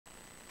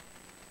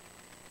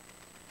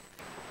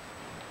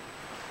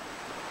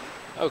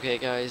Okay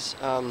guys,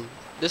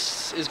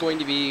 this is going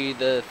to be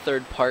the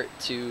third part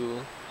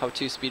to how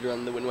to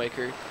speedrun the Wind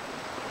Waker.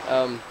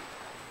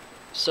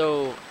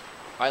 So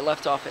I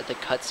left off at the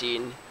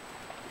cutscene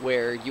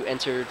where you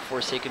entered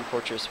Forsaken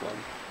Fortress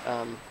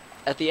 1.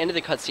 At the end of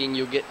the cutscene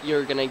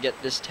you're gonna get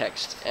this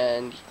text,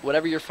 and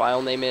whatever your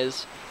file name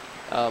is,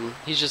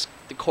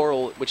 the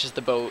Coral, which is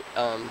the boat,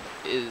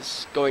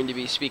 is going to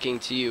be speaking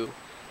to you,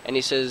 and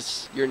he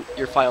says your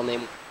file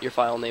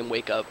name,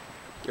 wake up,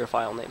 your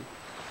file name.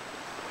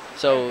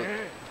 So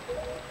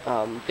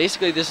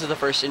basically this is the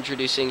first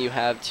introducing you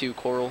have to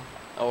Coral,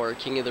 or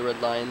King of the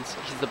Red Lions.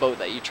 He's the boat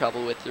that you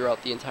travel with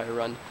throughout the entire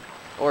run,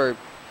 or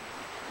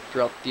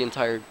throughout the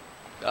entire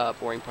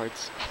boring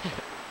parts.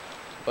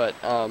 But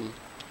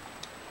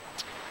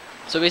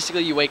so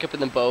basically you wake up in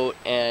the boat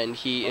and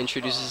he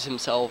introduces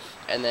himself,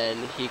 and then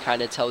he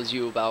kind of tells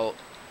you about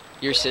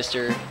your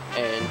sister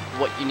and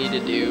what you need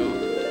to do,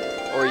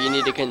 or you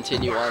need to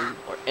continue on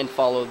and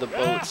follow the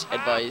boat's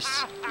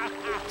advice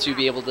to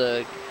be able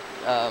to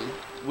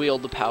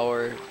wield the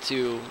power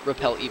to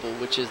repel evil,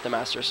 which is the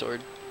Master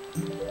Sword.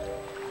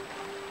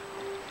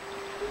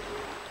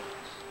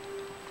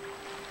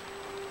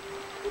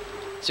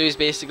 So he's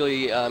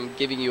basically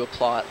giving you a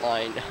plot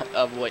line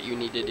of what you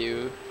need to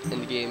do in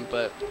the game,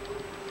 but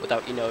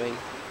without you knowing.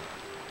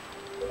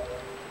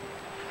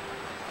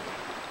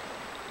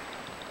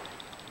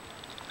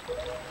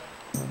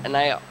 And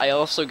I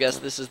also guess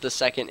this is the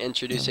second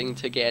introducing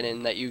to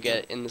Ganon that you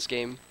get in this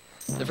game.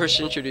 The first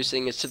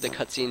introducing is to the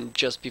cutscene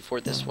just before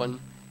this one.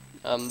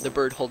 The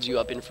bird holds you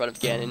up in front of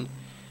Ganon.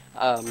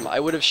 I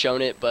would have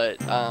shown it,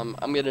 but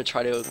I'm gonna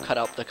try to cut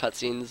out the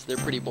cutscenes. They're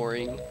pretty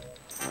boring,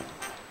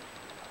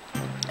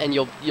 and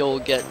you'll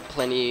get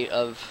plenty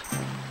of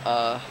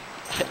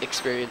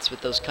experience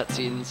with those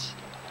cutscenes.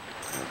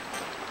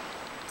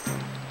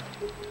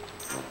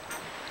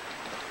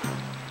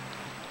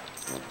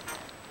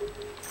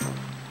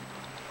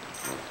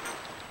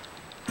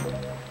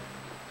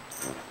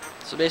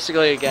 So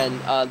basically, again,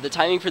 the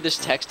timing for this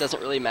text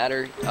doesn't really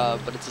matter,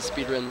 but it's a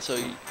speedrun, so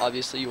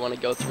obviously you want to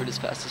go through it as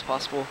fast as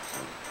possible.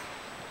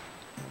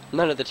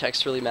 None of the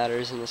text really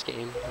matters in this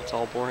game. It's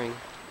all boring.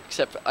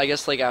 Except, I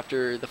guess, like,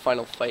 after the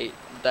final fight,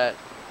 that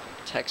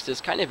text is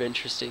kind of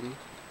interesting.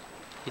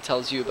 He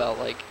tells you about,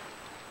 like,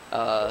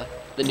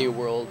 the new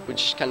world,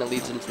 which kind of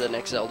leads into the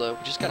next Zelda,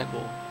 which is kind of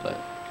cool,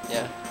 but,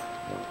 yeah.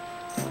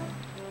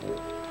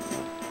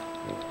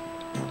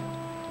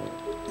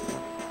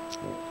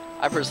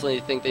 I personally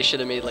think they should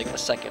have made like a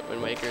second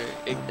Wind Waker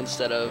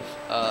instead of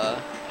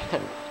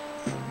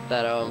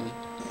that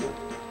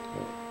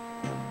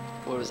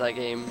what was that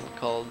game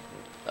called?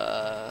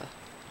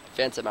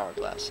 Phantom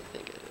Hourglass, I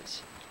think it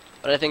is.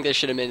 But I think they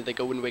should have made like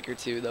a Wind Waker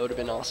 2. That would have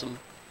been awesome.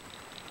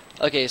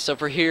 Okay, so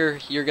for here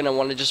you're gonna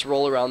want to just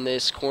roll around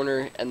this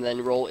corner and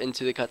then roll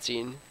into the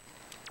cutscene.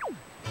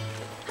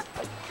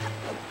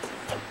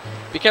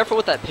 Be careful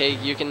with that pig.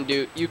 You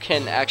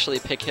can actually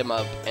pick him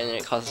up, and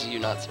it causes you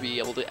not to be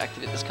able to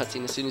activate this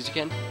cutscene as soon as you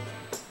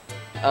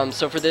can.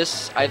 So for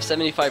this, I have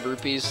 75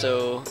 rupees,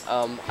 so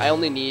I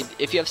only need,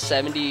 if you have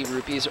 70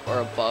 rupees or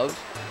above,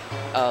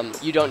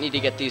 you don't need to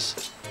get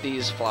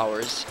these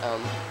flowers.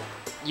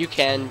 You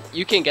can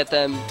get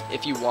them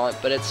if you want,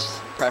 but it's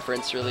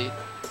preference really.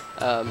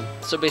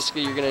 So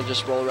basically you're gonna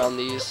just roll around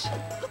these.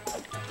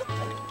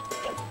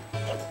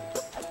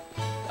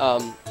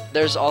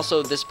 There's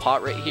also this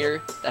pot right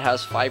here that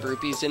has 5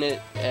 rupees in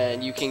it,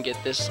 and you can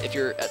get this if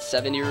you're at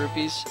 70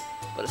 rupees.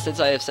 But since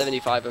I have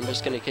 75, I'm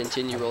just going to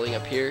continue rolling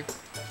up here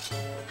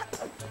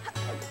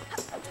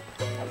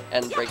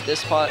and break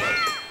this pot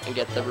and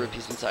get the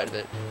rupees inside of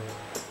it.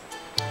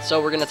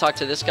 So we're going to talk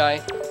to this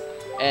guy,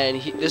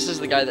 and this is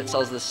the guy that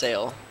sells the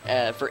sail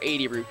for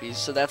 80 rupees.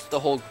 So that's the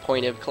whole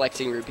point of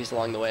collecting rupees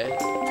along the way.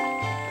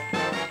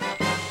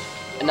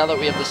 And now that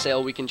we have the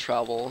sail, we can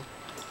travel.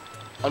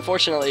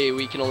 Unfortunately,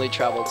 we can only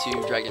travel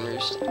to Dragon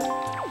Roost.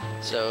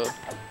 So,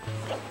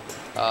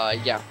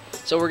 yeah.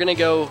 So we're gonna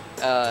go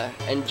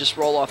and just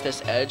roll off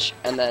this edge,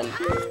 and then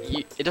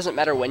it doesn't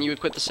matter when you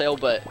equip the sail,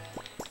 but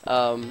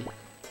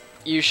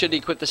you should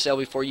equip the sail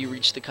before you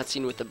reach the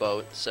cutscene with the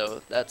boat.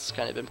 So that's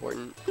kind of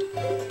important.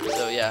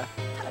 So yeah,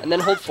 and then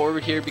hold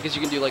forward here because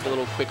you can do like a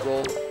little quick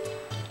roll,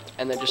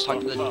 and then just talk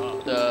to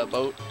the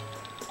boat,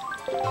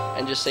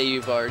 and just say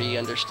you've already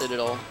understood it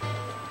all,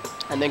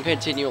 and then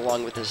continue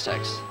along with this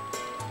text.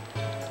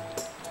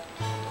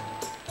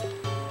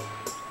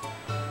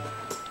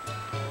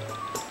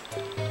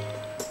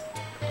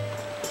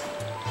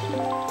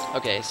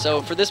 Okay,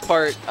 so for this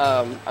part,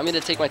 I'm going to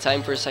take my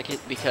time for a second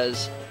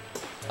because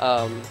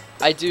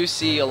I do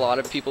see a lot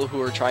of people who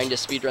are trying to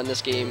speedrun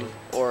this game,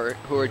 or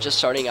who are just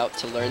starting out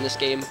to learn this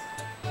game.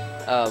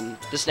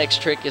 This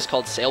next trick is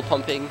called sail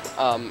pumping.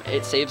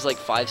 It saves like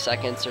 5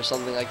 seconds or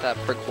something like that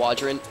per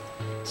quadrant.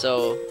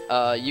 So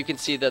you can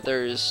see that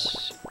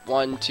there's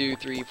 1, 2,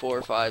 3,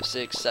 4, 5,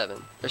 6,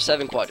 7. There's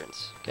 7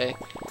 quadrants, okay?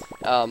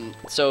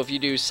 So if you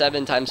do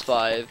 7 times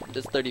 5,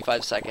 that's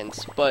 35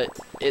 seconds. But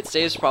it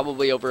saves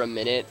probably over a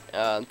minute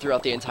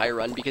throughout the entire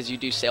run because you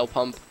do sail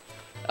pump.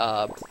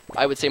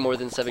 I would say more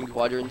than 7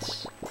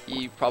 quadrants.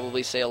 you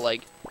probably sail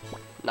like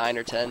 9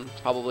 or 10,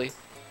 probably.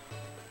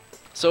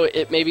 So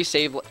it maybe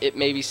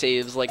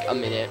saves like a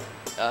minute,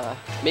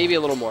 maybe a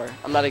little more.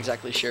 I'm not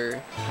exactly sure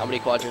how many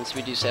quadrants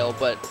we do sail,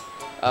 but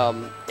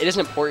it is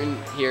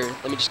important here.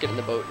 Let me just get in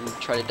the boat and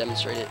try to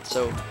demonstrate it.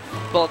 So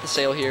pull out the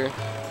sail here,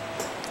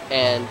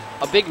 and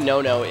a big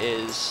no-no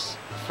is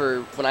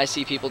for when I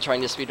see people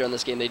trying to speedrun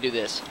this game, they do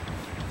this,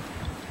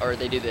 or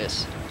they do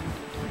this.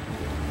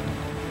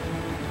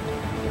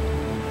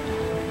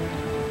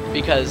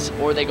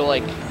 Or they go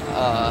like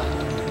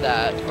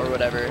that or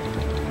whatever.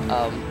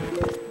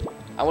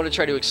 I want to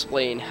try to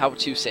explain how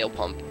to sail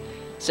pump.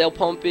 Sail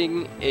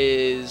pumping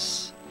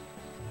is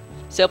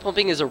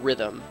a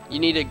rhythm. You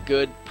need a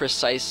good,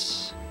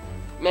 precise,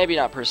 maybe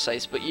not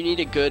precise, but you need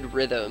a good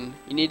rhythm.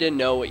 You need to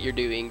know what you're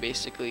doing,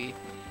 basically.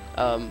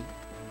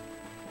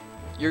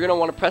 You're gonna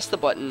want to press the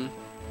button,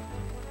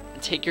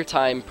 take your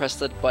time, press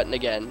the button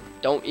again.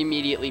 Don't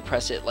immediately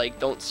press it. Like,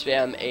 don't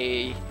spam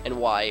A and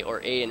Y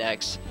or A and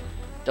X.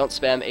 Don't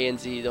spam A and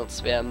Z. Don't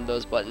spam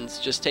those buttons.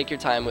 Just take your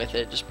time with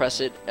it. Just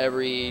press it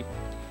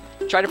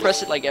try to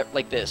press it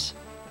like this.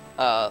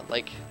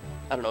 Like,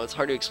 I don't know, it's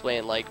hard to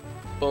explain. Like,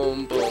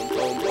 boom, boom,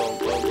 boom, boom,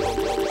 boom, boom,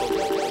 boom,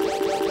 boom,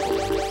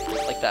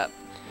 boom, like that.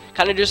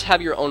 Kind of just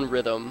have your own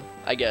rhythm,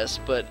 I guess,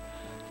 but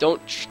don't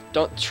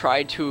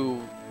try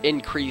to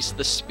increase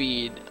the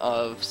speed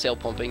of sail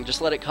pumping.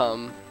 Just let it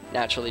come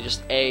naturally.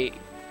 Just A,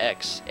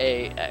 X,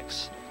 A,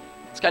 X.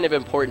 It's kind of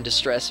important to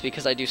stress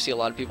because I do see a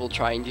lot of people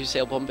trying to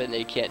sail pump and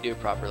they can't do it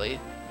properly.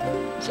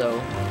 So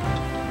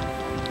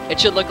it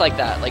should look like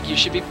that. Like, you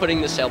should be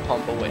putting the sail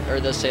pump away, or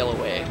the sail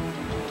away.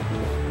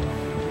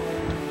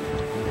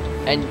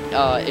 And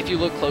if you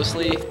look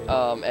closely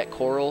at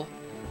Coral,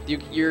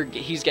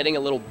 he's getting a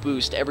little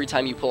boost every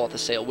time you pull out the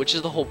sail, which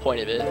is the whole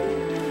point of it.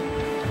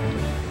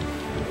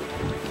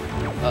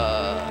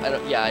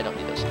 I don't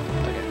need those.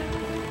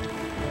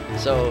 Okay.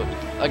 So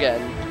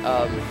again,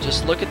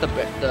 just look at the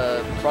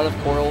front of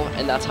Coral,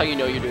 and that's how you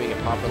know you're doing it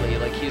properly.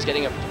 Like, he's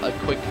getting a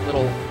quick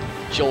little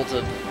jolt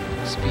of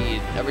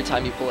speed every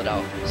time you pull it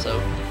out.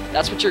 So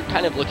that's what you're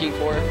kind of looking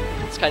for.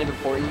 It's kind of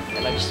important,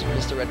 and I just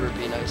missed a red word,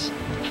 be nice.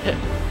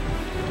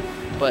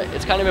 But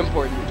it's kind of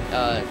important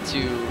to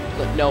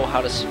know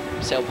how to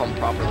sail pump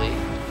properly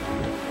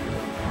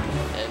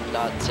and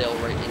not sail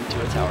right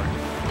into a tower.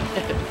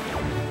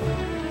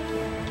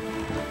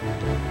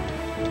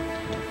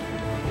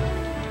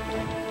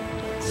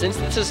 Since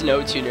this is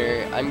no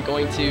tuner, I'm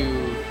gonna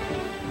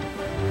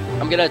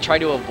try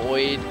to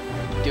avoid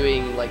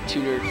doing like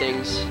tuner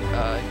things.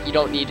 You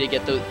don't need to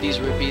get these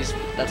rupees.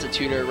 That's a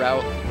tuner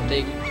route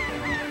thing,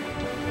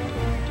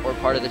 or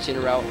part of the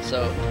tuner route.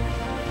 So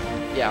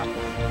yeah,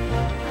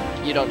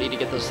 you don't need to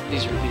get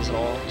these rupees at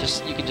all.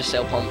 You can just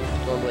sail pump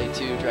normally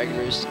to Dragon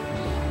Roost.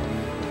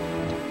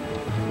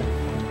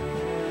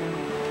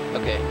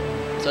 Okay,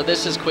 so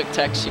this is quick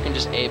text. You can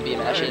just A and B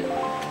mash it.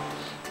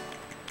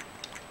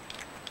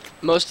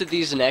 Most of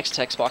these next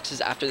text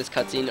boxes after this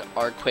cutscene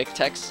are quick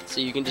text,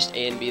 so you can just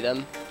A and B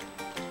them.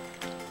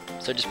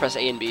 So just press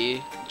A and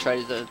B,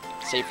 try to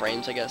save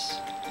frames, I guess.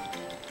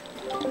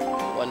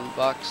 One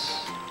box,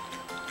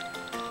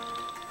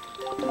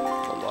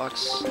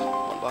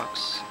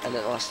 and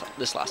then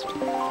this last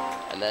one.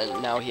 And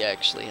then now he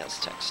actually has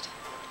text.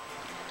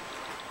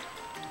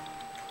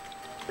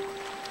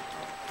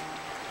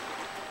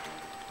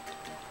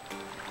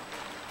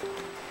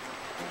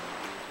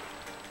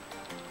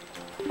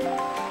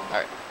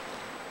 Alright.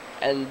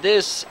 And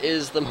this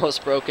is the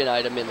most broken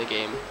item in the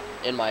game,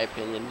 in my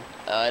opinion.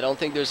 I don't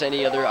think there's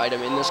any other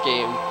item in this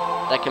game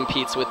that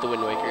competes with the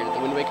Wind Waker. The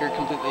Wind Waker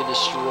completely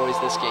destroys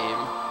this game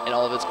in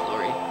all of its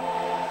glory.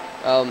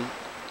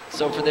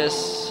 So for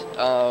this,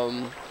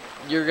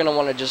 you're going to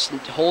want to just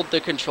hold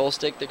the control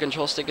stick. The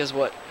control stick is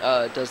what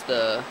does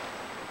the,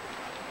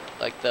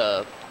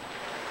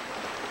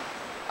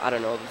 I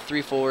don't know, the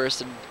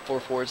 3/4 and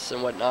 4/4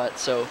 and whatnot.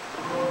 So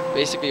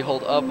basically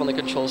hold up on the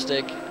control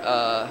stick,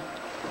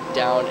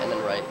 down, and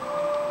then right.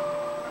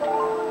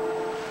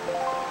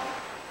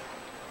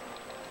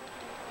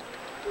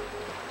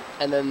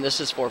 And then this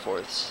is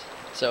 4/4.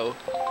 So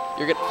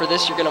for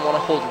this, you're going to want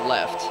to hold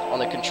left on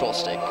the control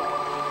stick.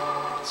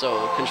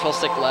 So control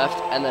stick left,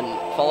 and then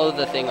follow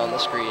the thing on the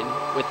screen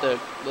with the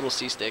little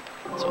C stick.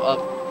 So up,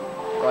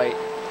 right,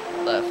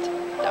 left,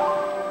 down.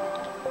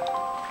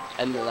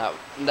 And then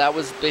that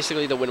was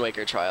basically the Wind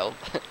Waker trial.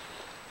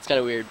 It's kind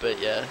of weird, but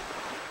yeah.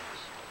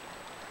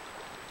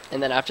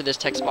 And then after this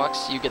text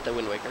box, you get the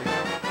Wind Waker.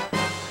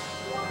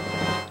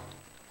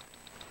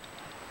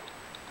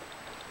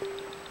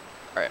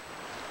 Alright.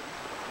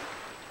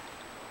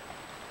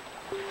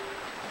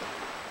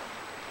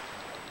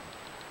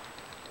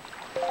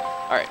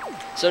 Alright,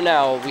 so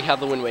now we have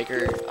the Wind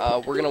Waker.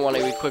 We're going to want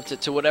to equip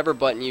it to whatever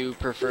button you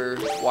prefer,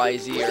 Y,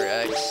 Z, or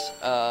X.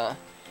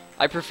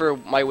 I prefer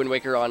my Wind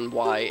Waker on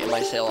Y and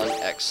my sail on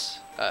X.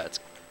 It's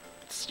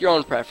your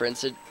own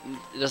preference. It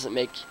doesn't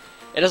make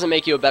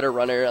you a better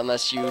runner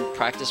unless you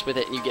practice with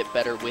it and you get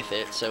better with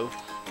it. So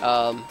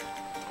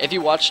if you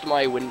watched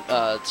my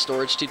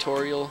storage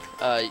tutorial,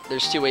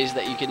 there's two ways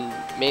that you can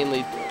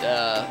mainly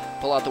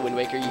pull out the Wind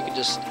Waker. You can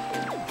just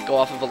go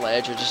off of a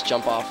ledge, or just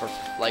jump off, or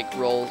like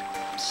roll,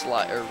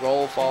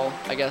 fall,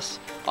 I guess,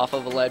 off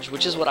of a ledge,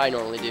 which is what I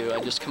normally do. I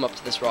just come up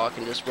to this rock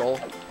and just roll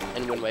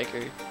and Wind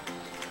Waker.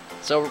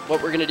 So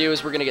what we're gonna do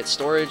is we're gonna get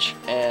storage,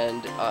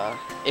 and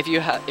if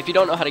you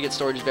don't know how to get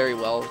storage very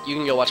well, you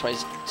can go watch my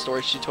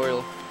storage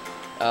tutorial.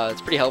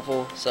 It's pretty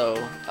helpful. So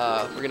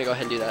we're gonna go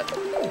ahead and do that.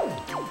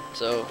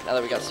 So now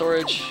that we got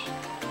storage,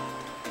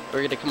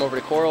 we're gonna come over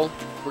to Coral.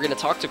 We're gonna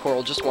talk to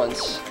Coral just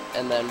once,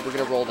 and then we're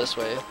gonna roll this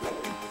way.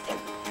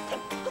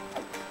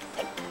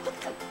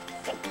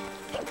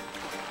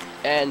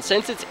 And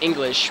since it's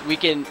English, we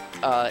can,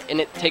 and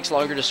it takes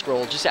longer to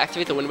scroll, just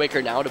activate the Wind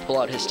Waker now to pull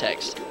out his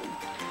text.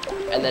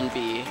 And then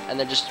B, and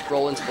then just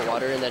roll into the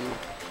water, and then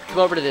come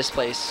over to this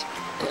place.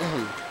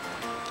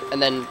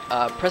 And then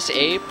press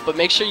A, but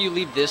make sure you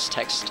leave this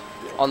text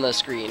on the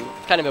screen.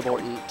 It's kind of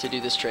important to do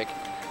this trick.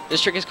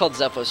 This trick is called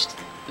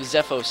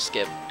Zepho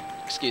skip,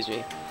 excuse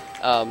me.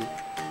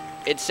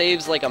 It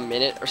saves like a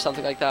minute or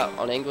something like that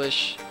on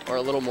English, or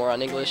a little more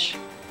on English.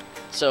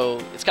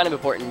 So it's kind of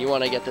important, you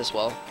want to get this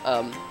well.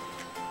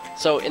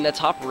 So in the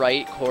top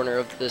right corner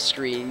of the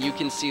screen, you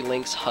can see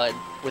Link's HUD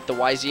with the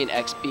YZ and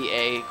X,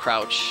 BA,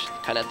 crouch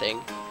kind of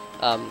thing.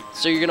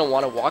 So you're going to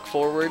want to walk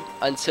forward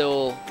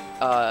until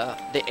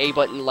the A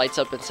button lights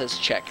up and says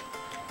check.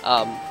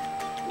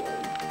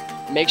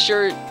 Make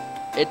sure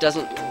it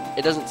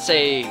doesn't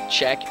say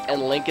check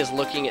and Link is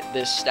looking at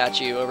this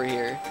statue over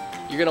here.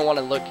 You're going to want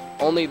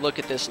to only look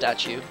at this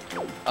statue.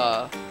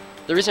 The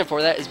reason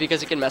for that is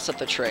because it can mess up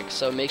the trick.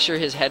 So make sure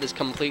his head is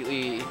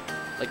completely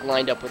like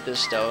lined up with this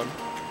stone.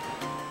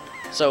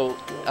 So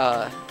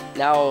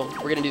now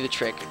we're gonna do the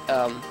trick.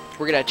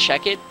 We're gonna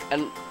check it,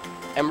 and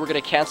we're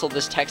gonna cancel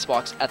this text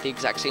box at the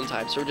exact same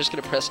time. So we're just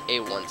gonna press A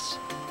once,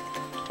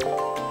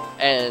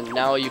 and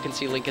now you can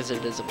see Link is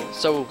invisible.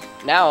 So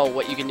now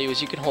what you can do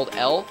is you can hold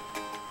L,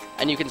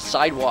 and you can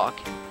sidewalk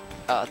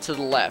to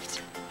the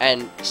left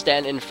and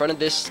stand in front of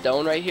this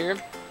stone right here,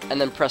 and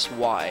then press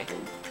Y.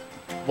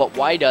 What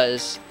Y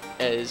does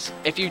is,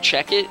 if you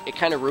check it, it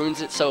kind of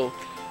ruins it. So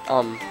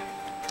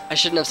I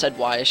shouldn't have said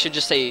Y. I should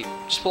just say,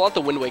 just pull out the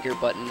Wind Waker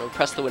button, or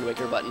press the Wind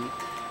Waker button,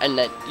 and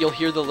then you'll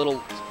hear the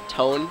little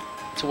tone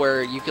to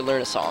where you can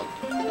learn a song,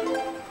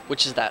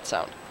 which is that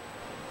sound.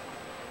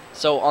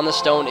 So on the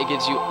stone, it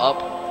gives you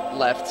up,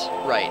 left,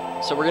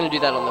 right. So we're gonna do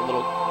that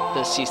on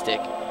the C stick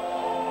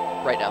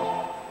right now.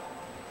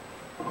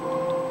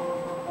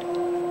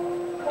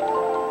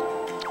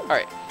 All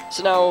right.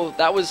 So now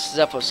that was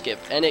Zepho skip,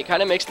 and it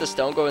kind of makes the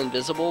stone go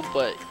invisible,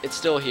 but it's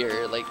still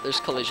here. Like there's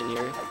collision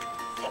here.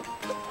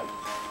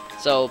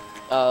 So,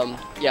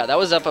 yeah, that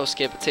was Zepho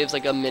skip. It saves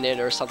like a minute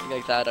or something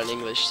like that on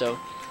English. So,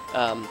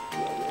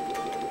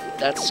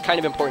 that's kind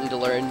of important to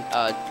learn.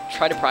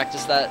 Try to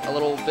practice that a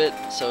little bit.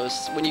 So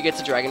when you get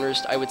to Dragon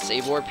Roost, I would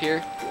save warp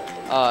here,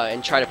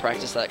 and try to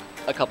practice that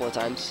a couple of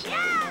times.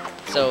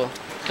 So,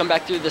 come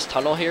back through this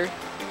tunnel here.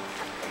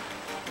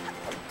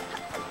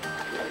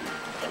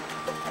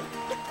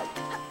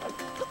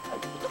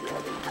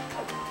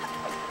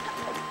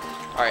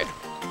 Alright,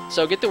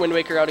 so get the Wind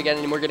Waker out again,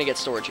 and we're gonna get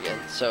storage again.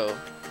 So,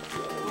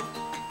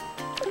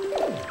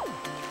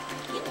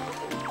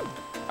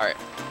 alright.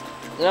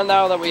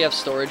 Now that we have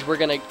storage, we're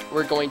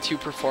going to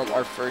perform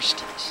our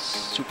first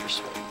super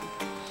swim.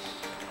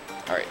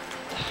 Alright.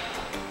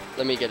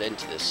 Let me get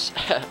into this.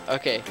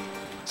 Okay.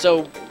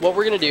 So what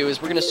we're gonna do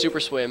is we're gonna super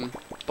swim,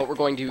 but we're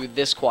going to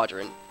this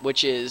quadrant,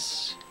 which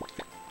is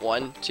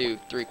 1, 2,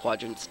 3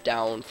 quadrants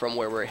down from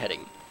where we're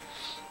heading.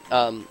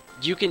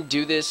 You can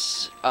do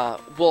this,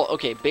 well,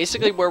 okay,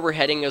 basically where we're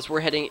heading is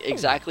we're heading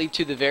exactly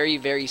to the very,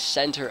 very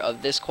center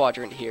of this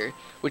quadrant here,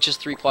 which is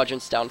 3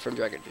 quadrants down from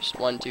Dragon Roost.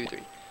 1, 2, 3.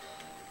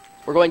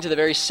 We're going to the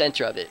very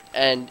center of it,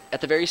 and at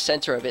the very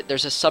center of it,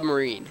 there's a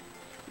submarine.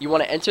 You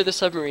want to enter the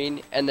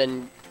submarine, and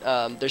then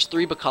there's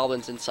 3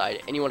 bokoblins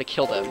inside, and you want to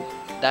kill them.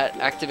 That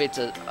activates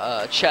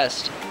a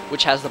chest,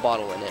 which has the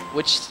bottle in it,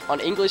 which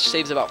on English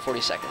saves about 40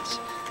 seconds.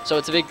 So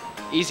it's a big,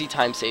 easy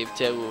time save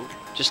to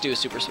just do a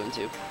super swim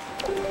too.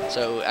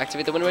 So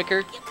activate the Wind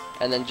Waker,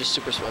 and then just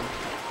super swim.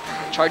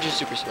 Charge your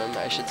super swim,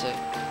 I should say.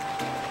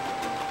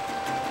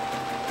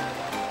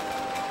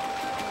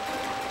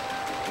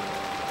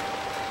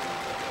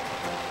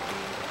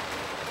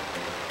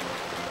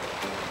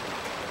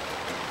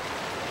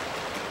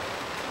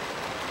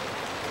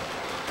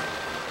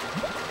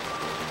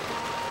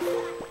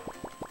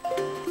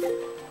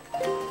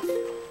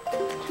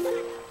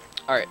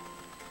 Alright,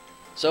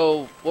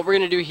 so what we're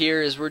going to do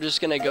here is we're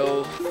just going to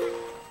go,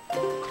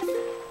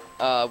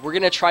 we're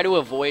going to try to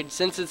avoid,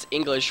 since it's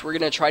English, we're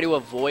going to try to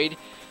avoid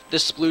the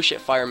sploosh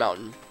at Fire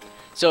Mountain.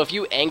 So if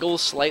you angle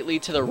slightly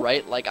to the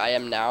right like I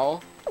am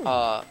now,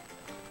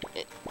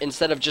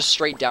 instead of just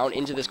straight down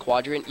into this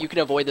quadrant, you can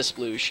avoid the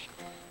sploosh.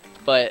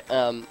 But,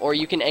 or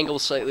you can angle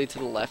slightly to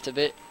the left of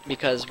it,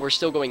 because we're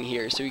still going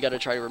here, so you got to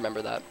try to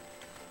remember that.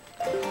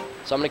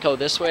 So I'm going to go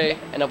this way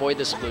and avoid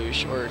the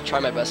sploosh, or try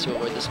my best to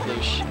avoid the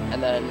sploosh.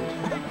 And then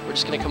we're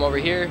just going to come over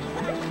here,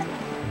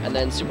 and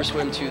then super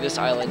swim to this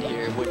island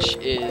here, which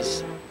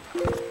is...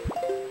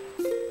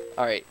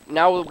 Alright,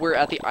 now we're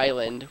at the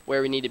island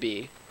where we need to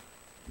be.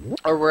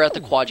 Or we're at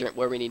the quadrant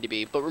where we need to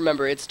be. But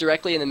remember, it's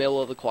directly in the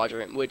middle of the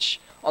quadrant, which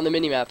on the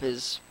minimap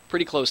is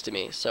pretty close to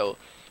me. So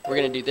we're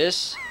going to do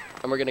this,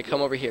 and we're going to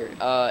come over here.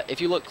 If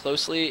you look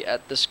closely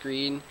at the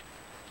screen...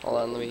 Hold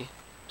on, let me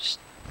just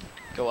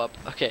go up.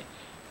 Okay.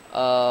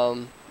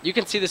 You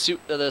can see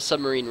the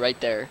submarine right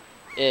there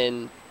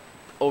in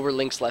over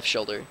Link's left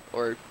shoulder,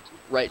 or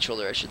right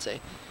shoulder, I should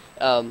say.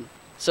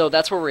 So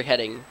that's where we're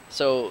heading.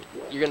 So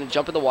you're going to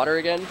jump in the water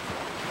again,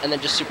 and then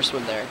just super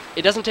swim there.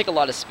 It doesn't take a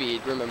lot of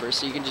speed, remember,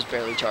 so you can just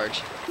barely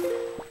charge.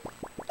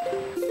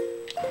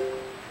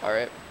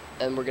 Alright,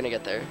 and we're going to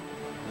get there.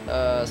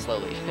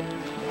 Slowly.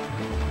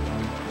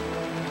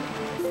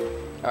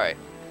 Alright,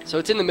 so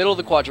it's in the middle of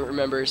the quadrant,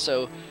 remember,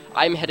 so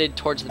I'm headed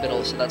towards the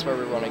middle, so that's where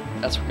we want to,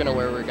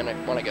 where we're going to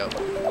want to go.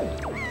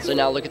 So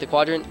now look at the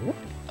quadrant.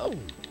 Oh.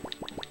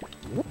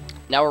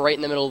 Now we're right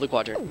in the middle of the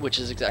quadrant, which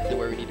is exactly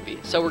where we need to be.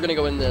 So we're going to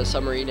go in the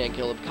submarine and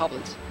kill the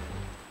goblins.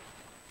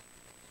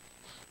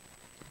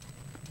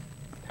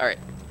 Alright.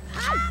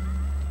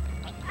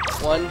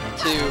 1, 2, 3.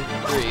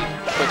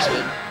 Quick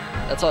spin.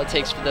 That's all it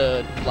takes for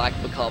the black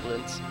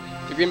bokoblins.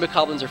 The green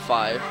bokoblins are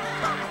 5.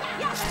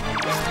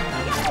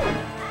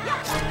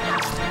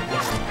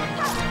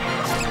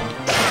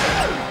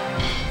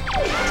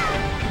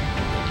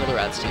 Kill the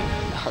rats too. No,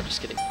 I'm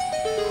just kidding.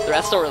 The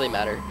rats don't really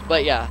matter.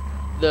 But yeah,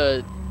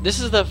 this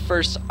is the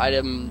first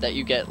item that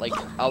you get, like,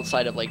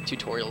 outside of, like,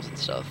 tutorials and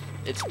stuff.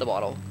 It's the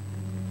bottle.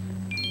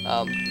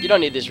 You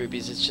don't need these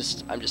rupees, it's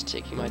just, I'm just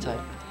taking my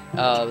time.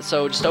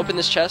 So just open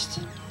this chest,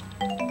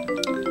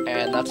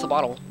 and that's the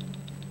bottle.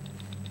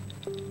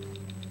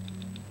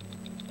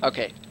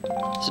 Okay,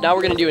 so now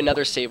we're going to do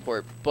another save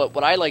warp, but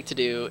what I like to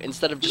do,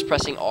 instead of just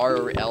pressing R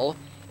or L,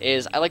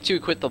 is I like to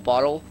equip the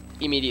bottle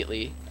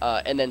immediately,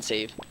 and then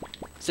save.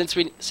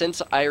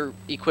 Since I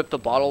equip the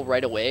bottle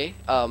right away,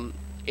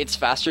 it's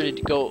faster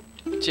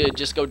to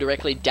just go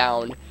directly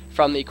down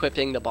from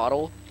equipping the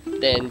bottle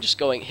than just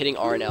hitting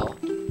R and L.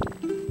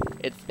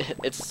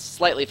 It's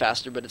slightly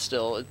faster, but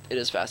it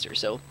is faster.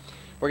 So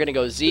we're gonna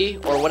go Z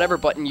or whatever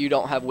button you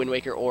don't have Wind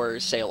Waker or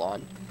Sail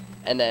on,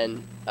 and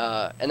then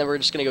we're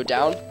just gonna go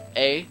down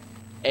A,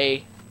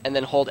 and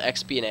then hold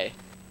X, B, and A,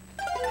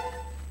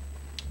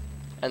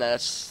 and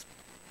that's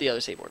the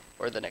other save board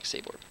or the next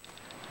save board.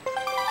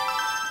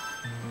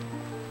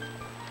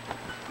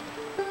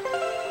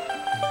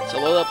 So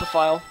load up the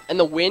file, and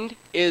the wind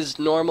is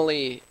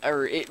normally,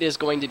 or it is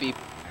going to be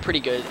pretty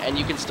good, and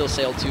you can still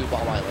sail to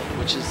Bomb Island,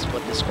 which is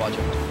what this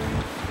quadrant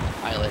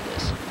island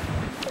is.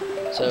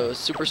 So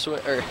super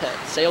swim, or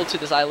sail to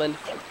this island.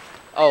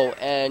 Oh,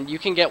 and you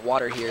can get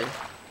water here,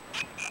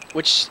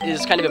 which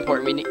is kind of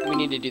important. We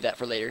need to do that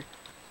for later.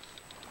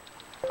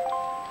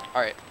 All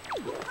right.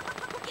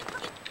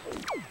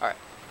 All right.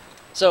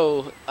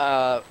 So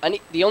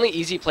the only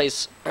easy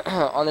place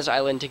on this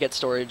island to get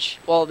storage,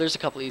 well, there's a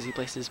couple easy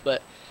places,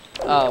 but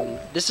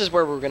this is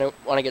where we're gonna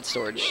want to get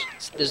storage.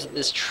 There's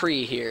this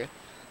tree here.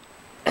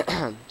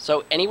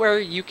 So anywhere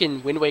you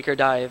can Wind Waker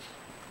dive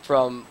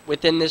from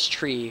within this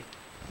tree,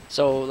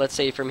 so let's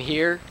say from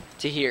here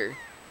to here,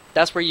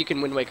 that's where you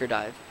can Wind Waker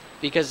dive,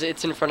 because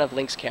it's in front of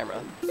Link's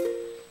camera.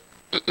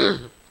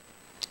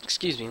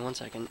 Excuse me, 1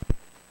 second.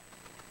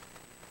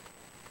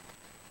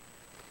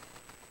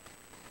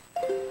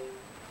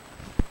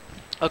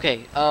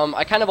 Okay,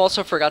 I kind of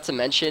also forgot to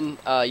mention,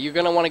 you're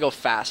going to want to go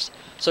fast.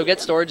 So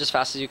get storage as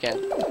fast as you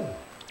can.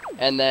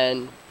 And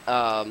then,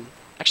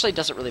 actually it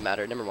doesn't really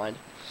matter, never mind.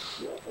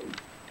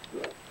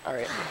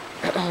 Alright.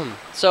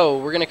 So,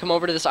 we're going to come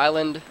over to this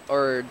island,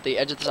 or the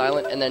edge of this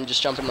island, and then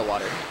just jump in the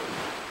water.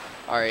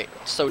 Alright,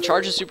 so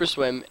charge a super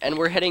swim, and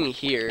we're heading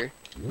here.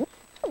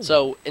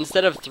 So,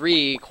 instead of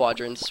 3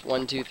 quadrants,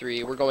 1, 2,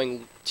 3, we're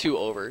going 2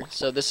 over.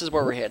 So this is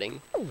where we're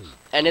heading.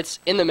 And it's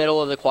in the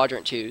middle of the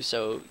quadrant too,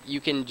 so you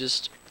can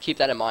just keep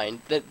that in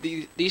mind.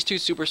 These 2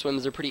 super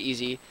swims are pretty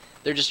easy.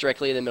 They're just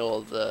directly in the middle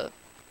of the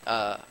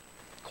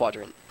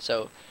quadrant.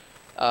 So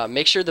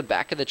make sure the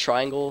back of the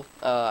triangle,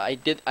 I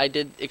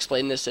did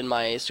explain this in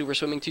my super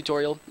swimming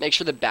tutorial. Make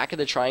sure the back of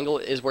the triangle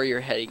is where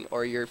you're heading,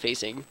 or you're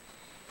facing.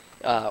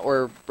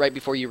 Or right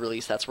before you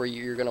release, that's where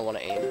you're going to want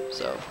to aim.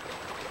 So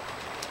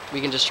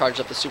we can just charge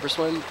up the super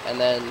swim and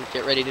then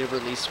get ready to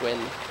release when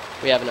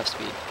we have enough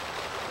speed.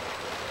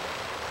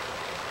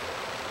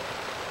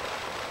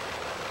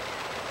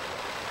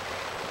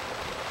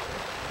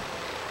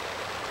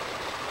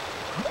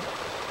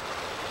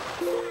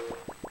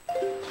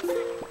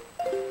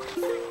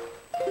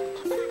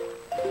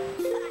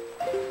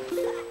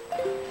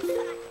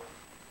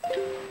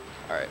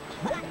 Alright.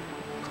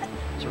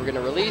 So we're going to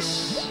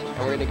release, and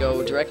we're going to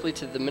go directly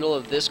to the middle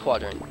of this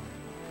quadrant.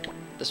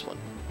 This one.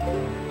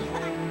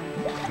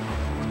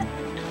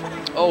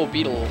 Oh,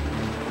 beetle.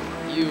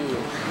 You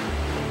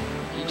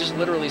just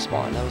literally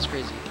spawned. That was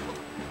crazy.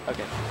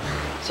 Okay.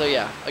 So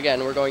yeah,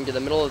 again, we're going to the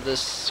middle of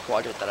this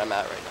quadrant that I'm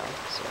at right now.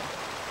 So,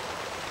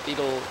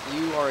 beetle,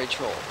 you are a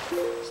troll.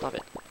 Stop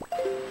it.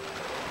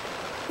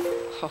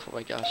 Oh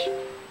my gosh.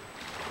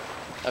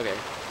 Okay,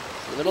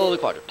 it's the middle of the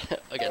quadrant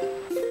again.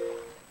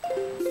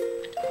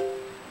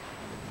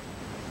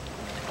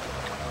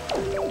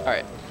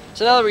 Alright,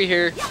 so now that we're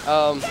here,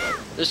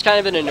 there's kind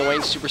of an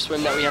annoying super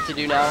swim that we have to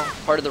do now,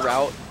 part of the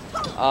route.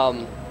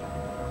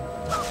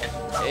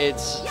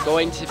 It's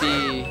going to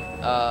be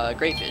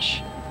great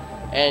fish.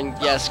 And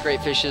yes,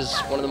 great fish is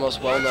one of the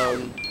most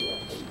well-known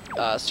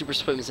super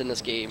swims in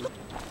this game.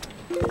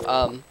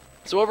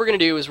 So what we're going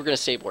to do is we're going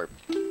to save warp.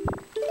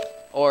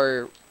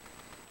 Or,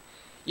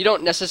 you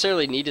don't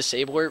necessarily need to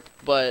save warp,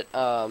 but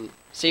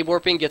save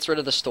warping gets rid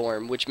of the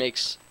storm, which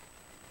makes,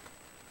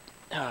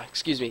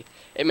 excuse me,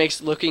 it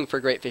makes looking for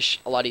great fish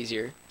a lot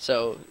easier.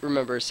 So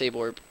remember, save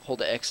warp, hold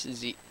the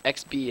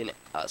XB, and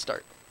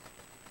start.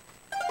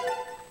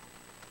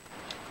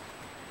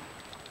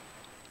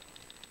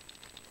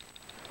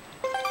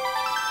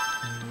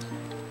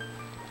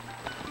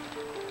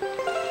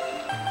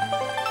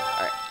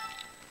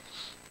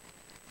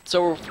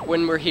 So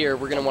when we're here,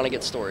 we're going to want to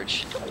get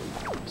storage.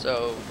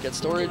 So get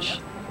storage.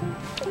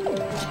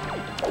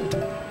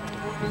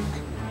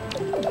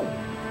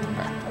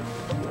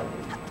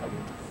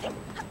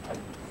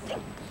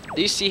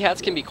 These sea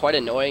hats can be quite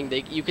annoying.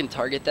 You can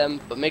target them,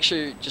 but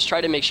just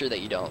try to make sure that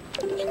you don't.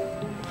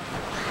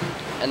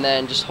 And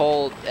then just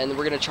hold, and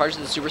we're going to charge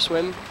the super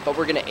swim, but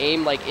we're going to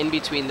aim like in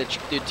between the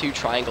two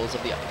triangles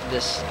of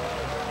this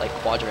like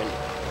quadrant.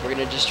 We're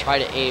going to just try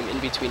to aim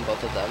in between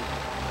both of them.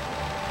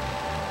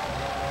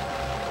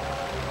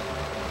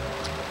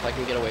 If I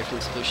can get away from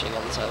splooshing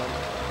on this island.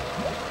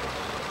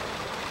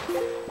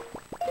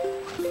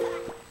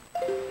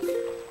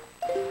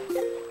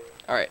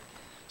 Alright,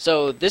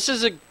 so this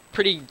is a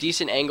pretty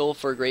decent angle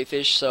for a great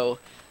fish, so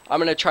I'm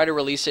going to try to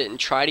release it and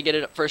try to get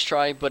it first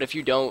try, but if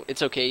you don't,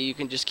 it's okay, you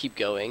can just keep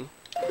going.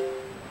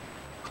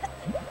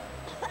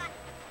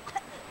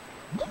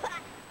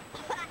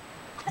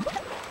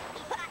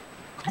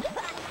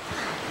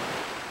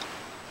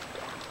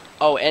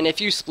 Oh, and if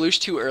you sploosh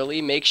too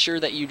early, make sure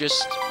that you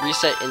just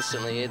reset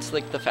instantly. It's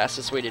like the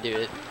fastest way to do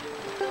it.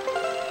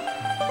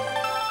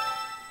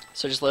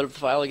 So just load up the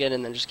file again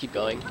and then just keep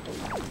going.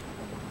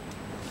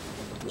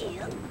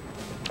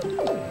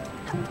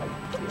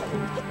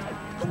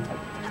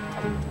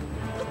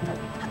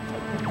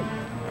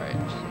 Alright,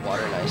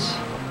 water, nice.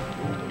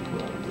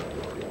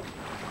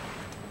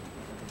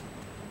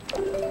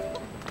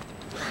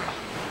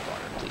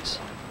 Water, please.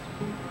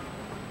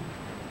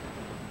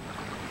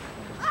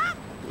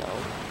 No.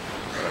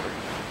 Whatever.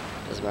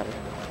 Doesn't matter.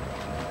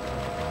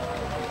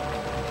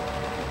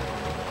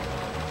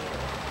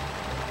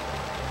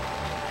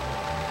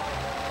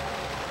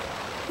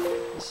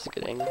 This is a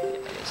good angle. Yeah,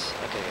 it is.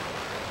 Okay.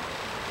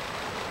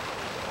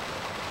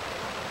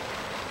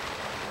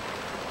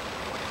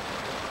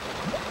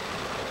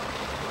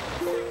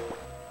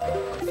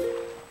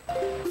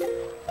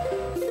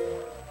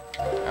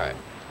 Alright.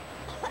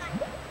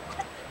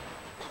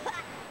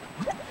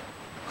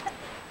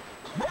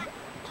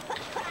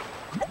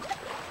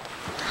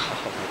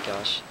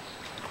 Gosh.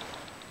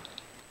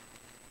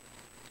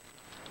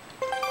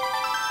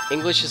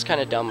 English is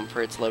kind of dumb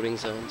for its loading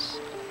zones.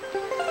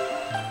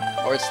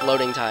 Or its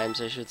loading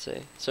times, I should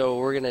say. So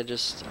we're gonna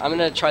I'm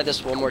gonna try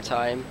this one more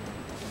time.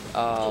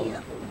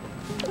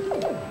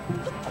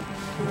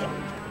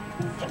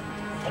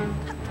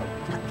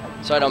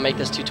 So I don't make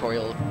this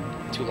tutorial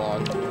too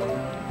long.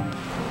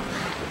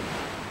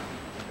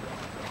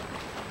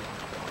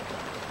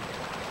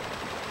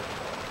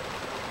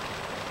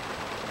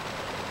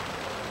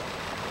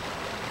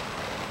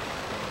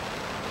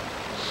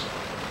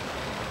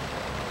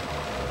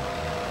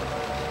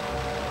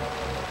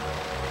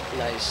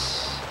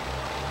 Nice.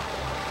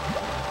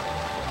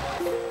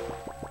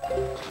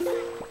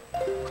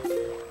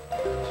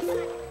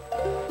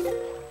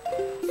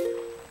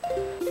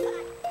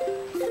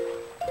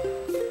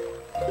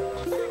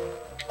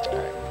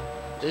 Alright.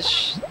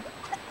 This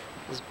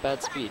is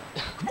bad speed.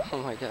 Oh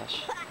my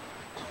gosh.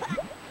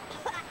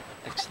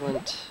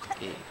 Excellent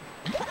game.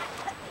 I'm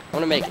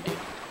gonna make it, dude.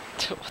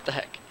 What the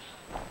heck?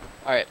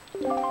 Alright.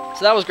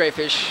 So that was great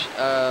fish.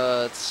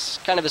 It's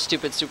kind of a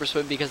stupid super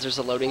swim because there's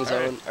a loading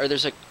zone, or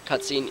there's a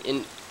cutscene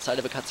inside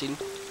of a cutscene.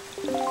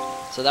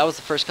 So that was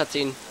the first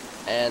cutscene,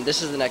 and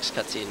this is the next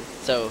cutscene.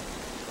 So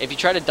if you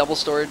try to double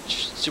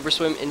storage super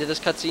swim into this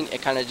cutscene,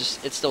 it kind of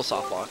it still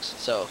soft locks.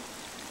 So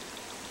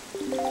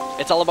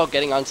it's all about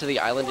getting onto the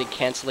island and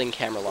canceling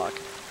camera lock.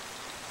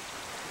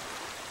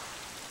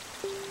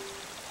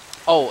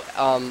 Oh,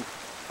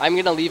 I'm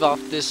gonna leave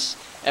off this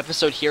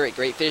episode here at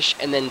Great Fish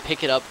and then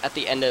pick it up at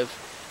the end of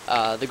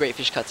the Great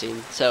Fish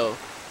cutscene. So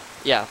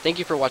yeah, thank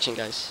you for watching,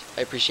 guys.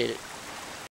 I appreciate it.